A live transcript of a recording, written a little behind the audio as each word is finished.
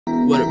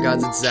What up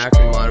guys, it's Zach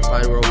from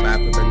Modified World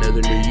back with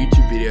another new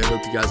YouTube video. I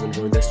hope you guys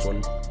enjoyed this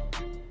one.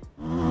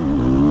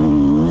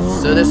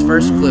 So this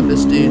first clip,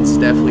 this dude's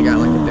definitely got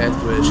like a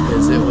death wish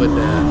because it would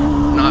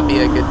not be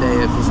a good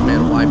day if this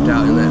man wiped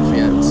out in that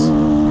fence.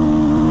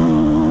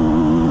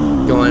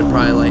 Going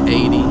probably like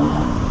 80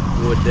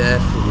 would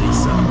definitely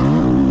suck.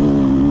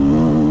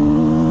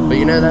 But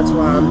you know, that's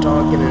why I'm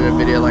talking in a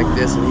video like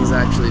this and he's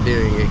actually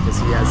doing it because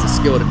he has the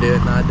skill to do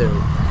it and I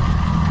don't.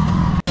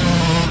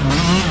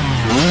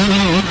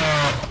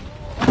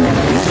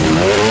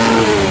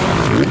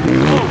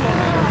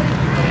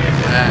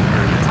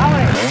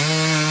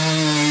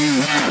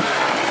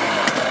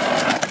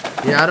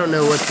 Yeah, I don't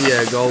know what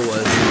the goal was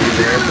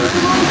there, but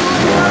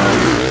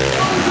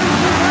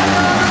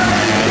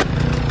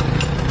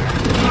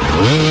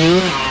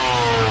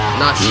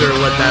not sure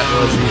what that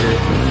was either.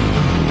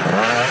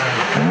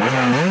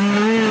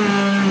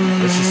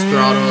 Let's just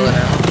throttle it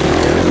out.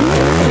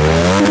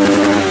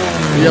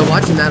 You know,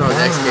 watching that on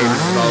X Games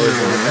is always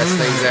one of the best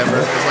things ever.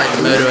 It's like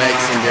Moto X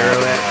and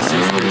Duro X.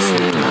 It's pretty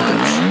sweet to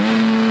watch.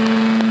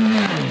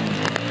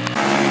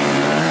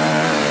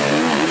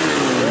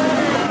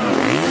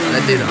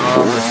 That dude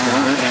almost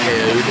got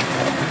KO'd.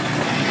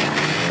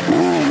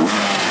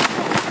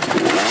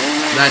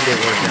 That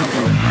didn't work out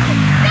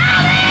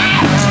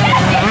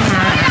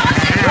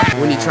well.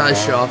 When you try to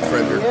show off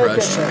front rear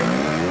crush,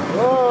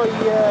 oh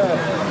yeah,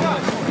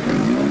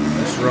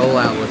 just roll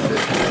out with it.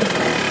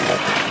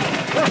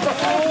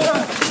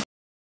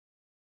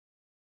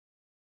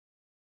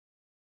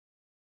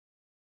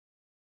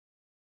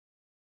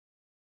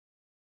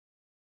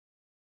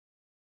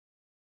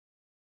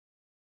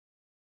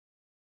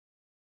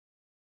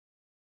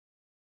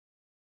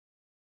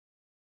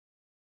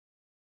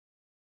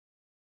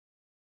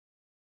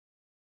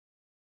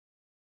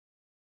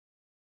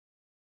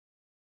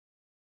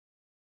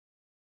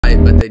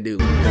 But they do.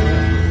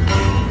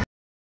 Yeah,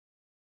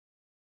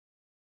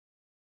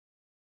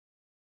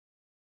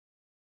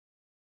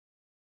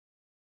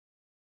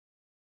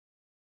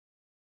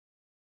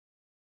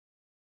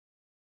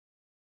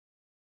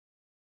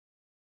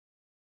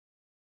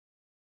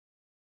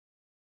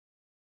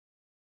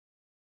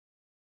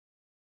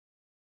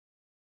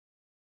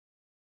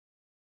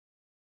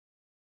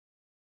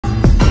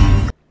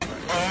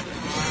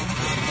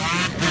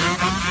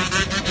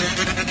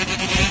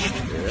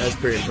 that's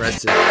pretty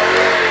impressive.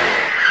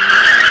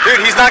 Dude,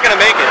 he's not gonna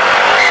make it.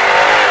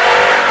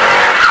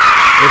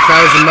 If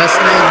that was a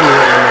Mustang, he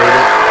wouldn't have made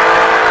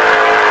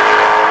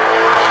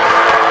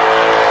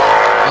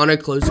it. On a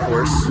close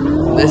course.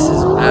 This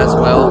is as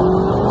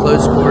well.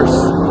 Close course.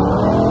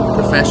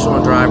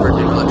 Professional driver,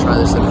 do not try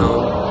this at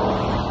home.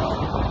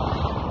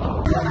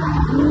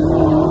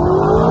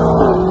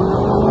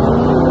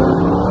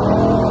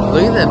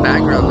 Look at that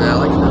background there. I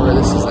like to know where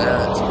this is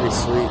at. It's pretty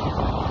sweet.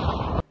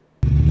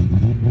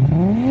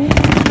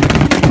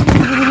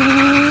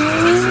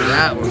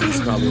 That one's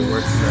probably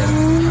worth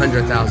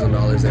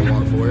 $100,000 they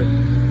want for it.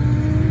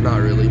 Not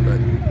really, but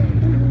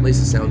at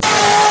least it sounds good.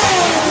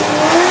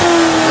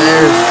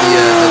 There's the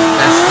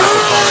best type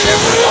of car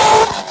ever.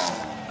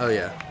 Oh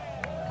yeah,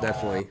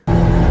 definitely.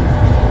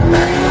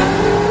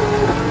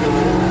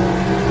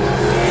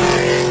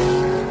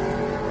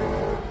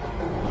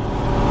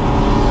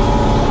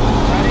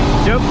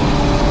 yep.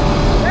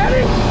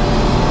 Ready?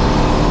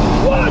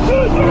 1, 2, 3.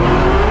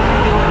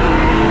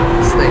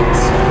 This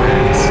thing's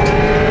fast.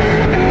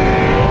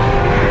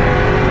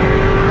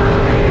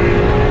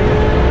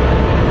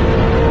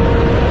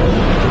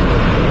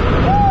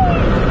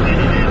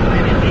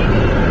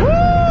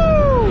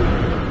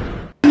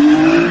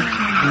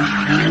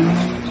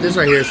 This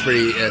right here is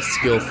pretty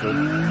skillful.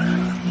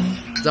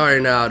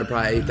 Sorry, now I'd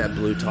probably ate that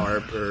blue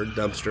tarp or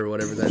dumpster or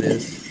whatever that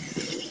is.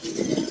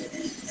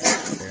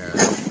 Yeah.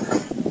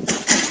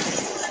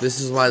 This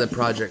is why the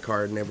project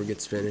card never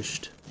gets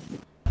finished.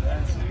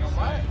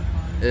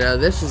 And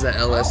this was at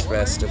LS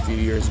Fest a few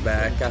years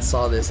back. I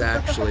saw this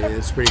actually.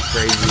 It's pretty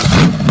crazy.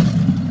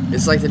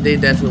 It's like the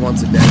dude definitely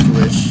wants a death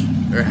wish,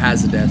 or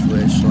has a death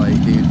wish.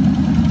 Like, dude.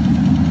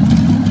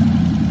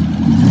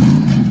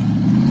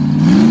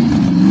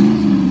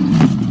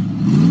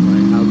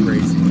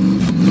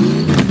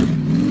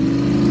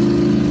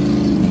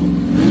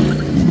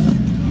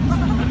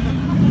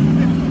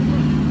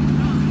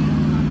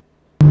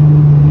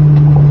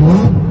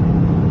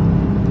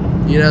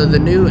 You know, the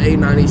new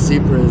A90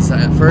 Supras,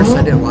 at first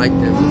I didn't like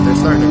them, but they're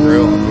starting to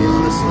grow on me,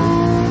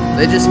 honestly.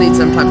 They just need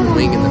some type of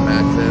wing in the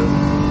back, though.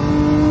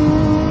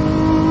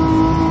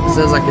 It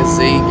sounds like a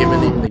Z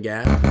giving him the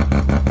gap.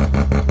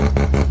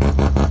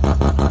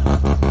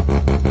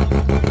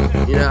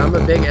 You know, I'm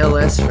a big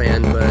LS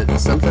fan, but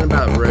something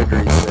about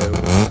rotaries, though.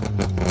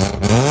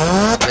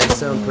 They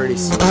sound pretty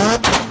sweet.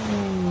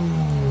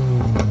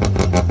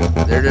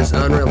 They're just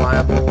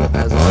unreliable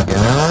as all get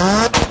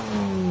out.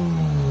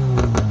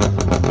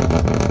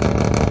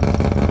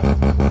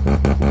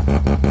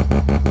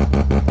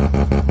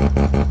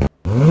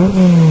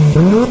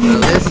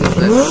 This is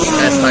the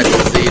best type of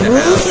Z to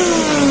have.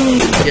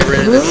 Get rid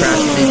of the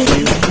trash DQ.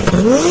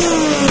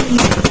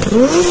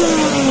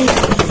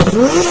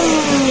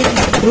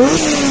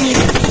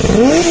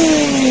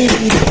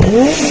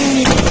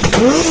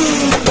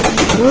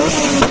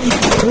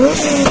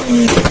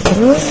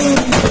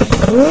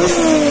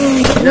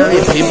 You know how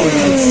many people you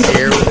can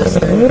scare with this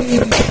thing?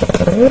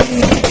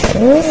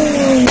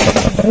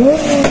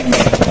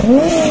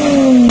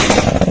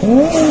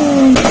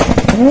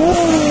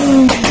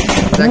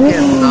 I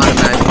can't not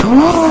imagine how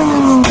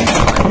loud that is.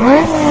 Like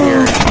right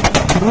here.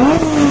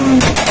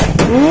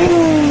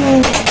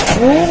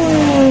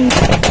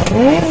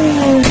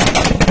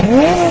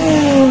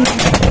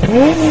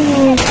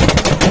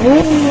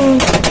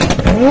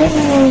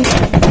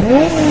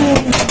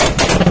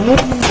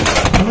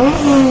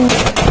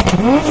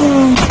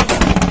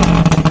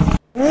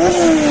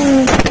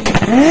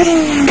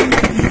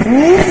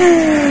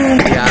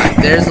 Yeah,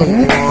 there's a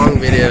long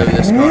video of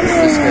this car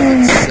just because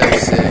it's so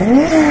sick.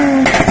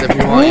 So if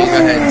you want, you can go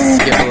ahead and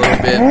skip a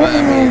little bit, but I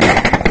mean,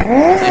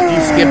 if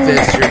you skip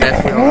this, you're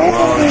definitely on the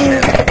wrong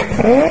channel.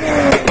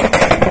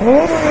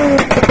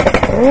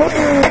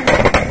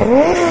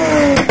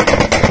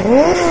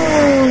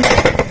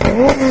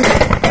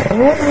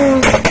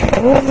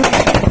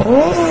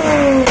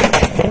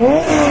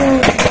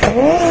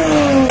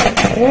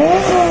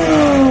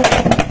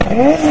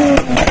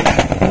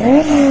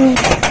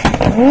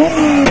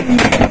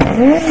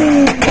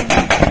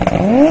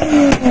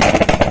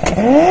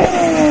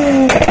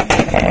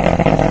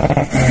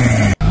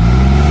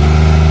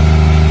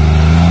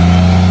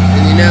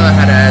 And you know I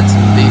had to add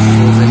some of these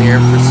tools in here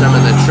for some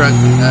of the truck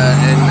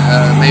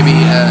and maybe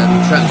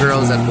truck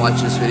girls that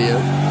watch this video.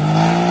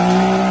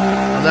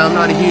 Although I'm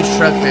not a huge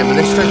truck fan, but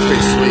this truck's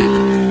pretty sweet.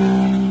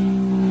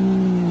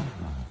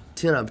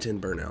 10 out of 10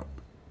 burnout.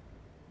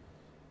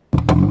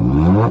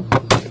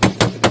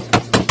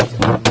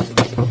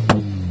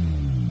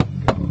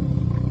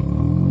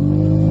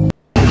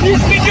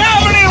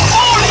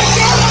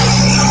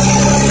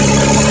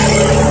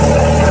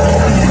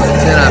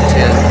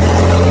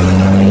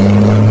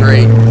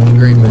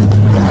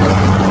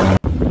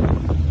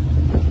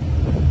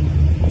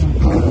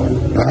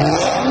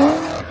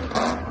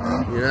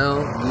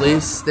 At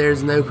least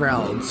there's no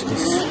crowds,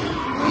 because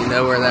you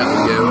know where that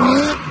would go.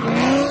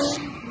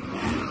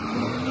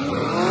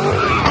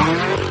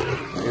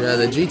 You know,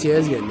 the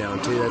GTO's getting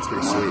down too, that's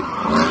pretty sweet.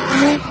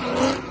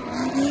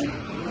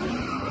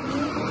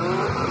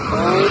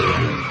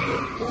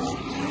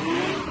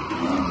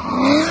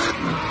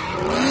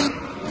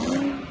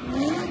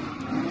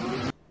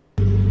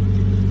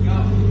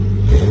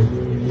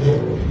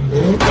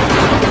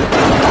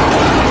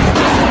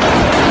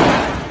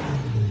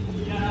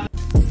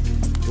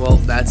 Well,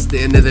 that's the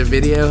end of the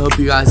video. Hope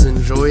you guys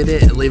enjoyed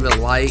it. Leave a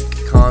like,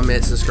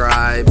 comment,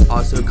 subscribe.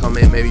 Also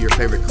comment maybe your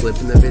favorite clip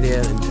in the video.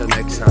 Until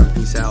next time,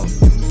 peace out.